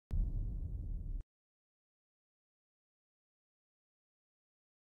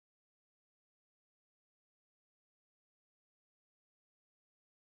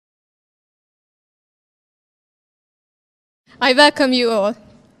I welcome you all.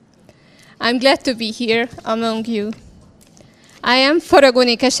 I'm glad to be here among you. I am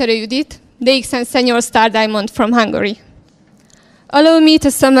Faragoni Kesere Judit, DXN Senior Star Diamond from Hungary. Allow me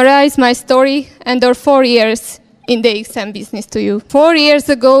to summarize my story and our 4 years in DXN business to you. 4 years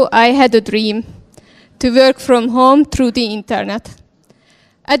ago, I had a dream to work from home through the internet.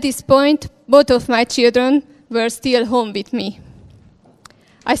 At this point, both of my children were still home with me.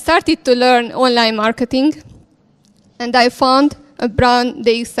 I started to learn online marketing, and I found a brand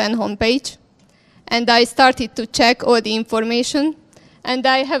DXN homepage, and I started to check all the information, and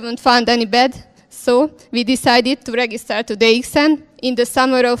I haven't found any bad, so we decided to register to DXN in the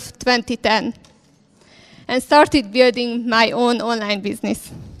summer of 2010, and started building my own online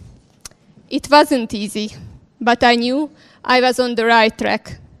business. It wasn't easy, but I knew I was on the right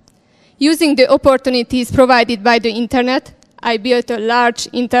track. Using the opportunities provided by the internet, I built a large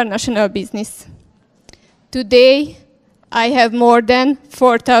international business. Today, I have more than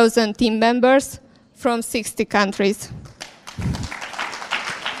 4,000 team members from 60 countries.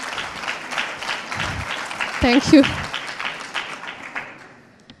 Thank you.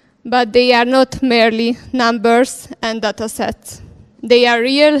 But they are not merely numbers and data sets. They are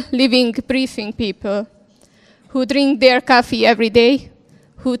real, living, breathing people who drink their coffee every day,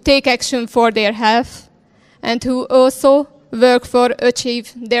 who take action for their health, and who also work for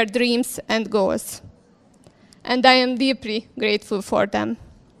achieve their dreams and goals. And I am deeply grateful for them.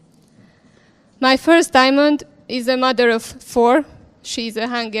 My first diamond is a mother of 4. She is a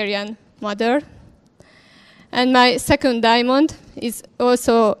Hungarian mother. And my second diamond is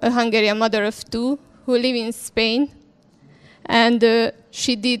also a Hungarian mother of 2 who live in Spain. And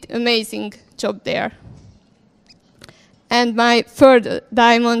she did an amazing job there. And my third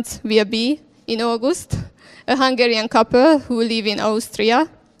diamond will be, in August, a Hungarian couple who live in Austria.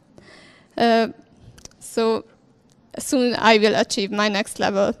 So soon I will achieve my next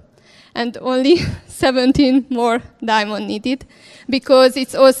level. And only 17 more diamonds needed, because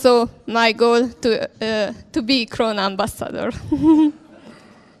it's also my goal to be Crown Ambassador.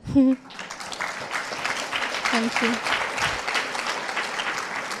 Thank you.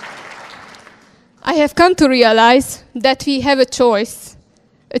 I have come to realize that we have a choice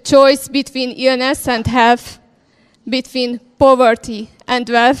between illness and health, between poverty and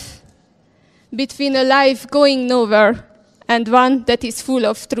wealth, between a life going nowhere and one that is full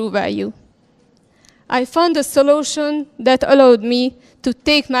of true value. I found a solution that allowed me to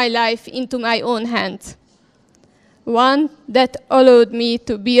take my life into my own hands, one that allowed me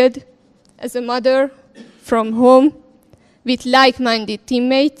to build, as a mother, from home, with like-minded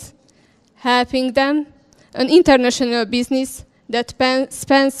teammates, helping them, an international business that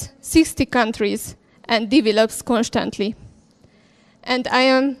spans 60 countries and develops constantly. And I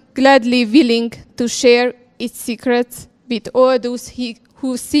am gladly willing to share its secrets with all those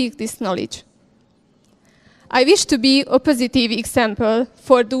who seek this knowledge. I wish to be a positive example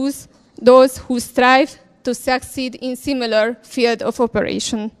for those who strive to succeed in similar field of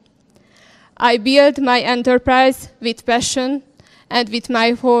operation. I build my enterprise with passion and with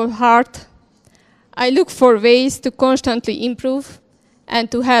my whole heart. I look for ways to constantly improve and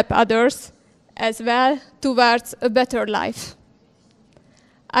to help others as well towards a better life.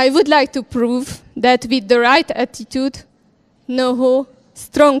 I would like to prove that with the right attitude, know-how,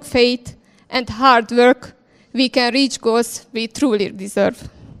 strong faith, and hard work, we can reach goals we truly deserve.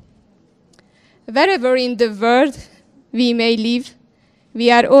 Wherever in the world we may live,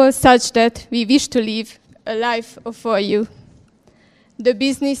 we are all such that we wish to live a life of value. The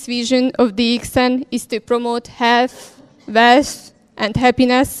business vision of DXN is to promote health, wealth, and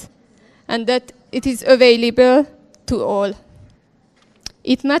happiness, and that it is available to all.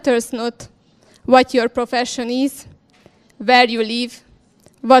 It matters not what your profession is, where you live,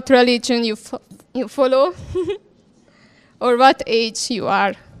 what religion you follow, or what age you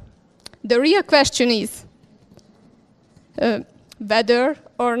are. The real question is whether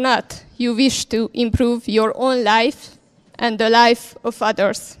or not you wish to improve your own life and the life of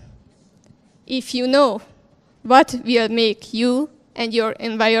others. If you know what will make you and your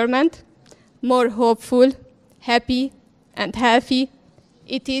environment more hopeful, happy, and healthy,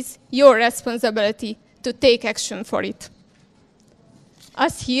 it is your responsibility to take action for it.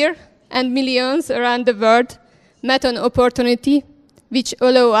 Us here and millions around the world met an opportunity which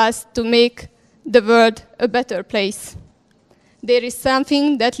allow us to make the world a better place. There is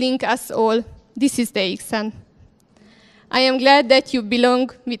something that links us all. This is DXN. I am glad that you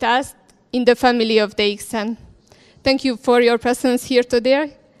belong with us in the family of DXN. Thank you for your presence here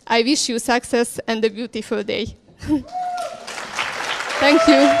today. I wish you success and a beautiful day. Thank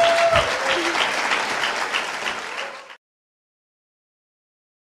you.